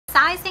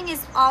sizing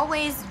is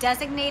always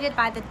designated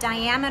by the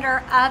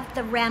diameter of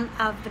the rim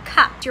of the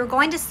cup. You're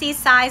going to see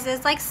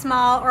sizes like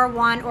small or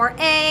 1 or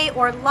A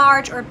or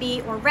large or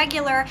B or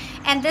regular,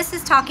 and this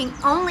is talking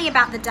only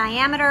about the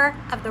diameter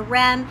of the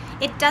rim.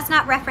 It does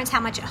not reference how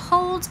much it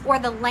holds or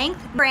the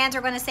length. Brands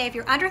are going to say if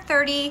you're under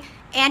 30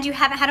 and you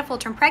haven't had a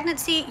full-term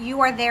pregnancy,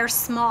 you are there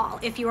small.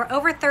 If you are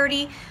over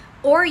 30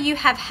 or you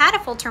have had a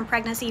full-term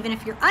pregnancy, even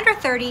if you're under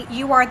 30,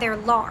 you are there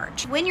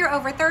large. When you're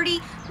over 30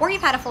 or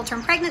you've had a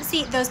full-term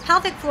pregnancy, those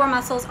pelvic floor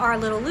muscles are a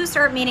little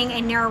looser, meaning a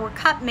narrower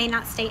cup may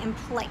not stay in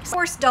place. Of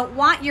course, don't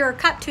want your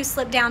cup to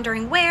slip down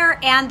during wear,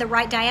 and the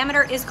right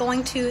diameter is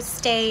going to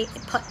stay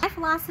put. My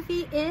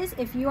philosophy is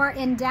if you are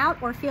in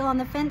doubt or feel on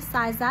the fence,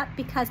 size up,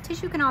 because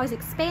tissue can always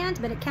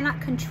expand, but it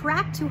cannot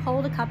contract to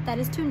hold a cup that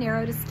is too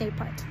narrow to stay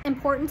put.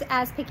 Important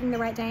as picking the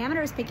right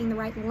diameter is picking the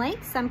right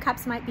length. Some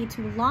cups might be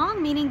too long,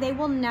 meaning they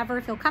will never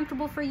feel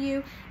comfortable for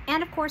you.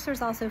 And of course,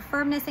 there's also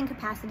firmness and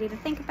capacity to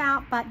think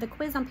about, but the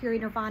quiz on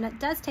Period Nirvana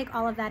does take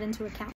all of that into account.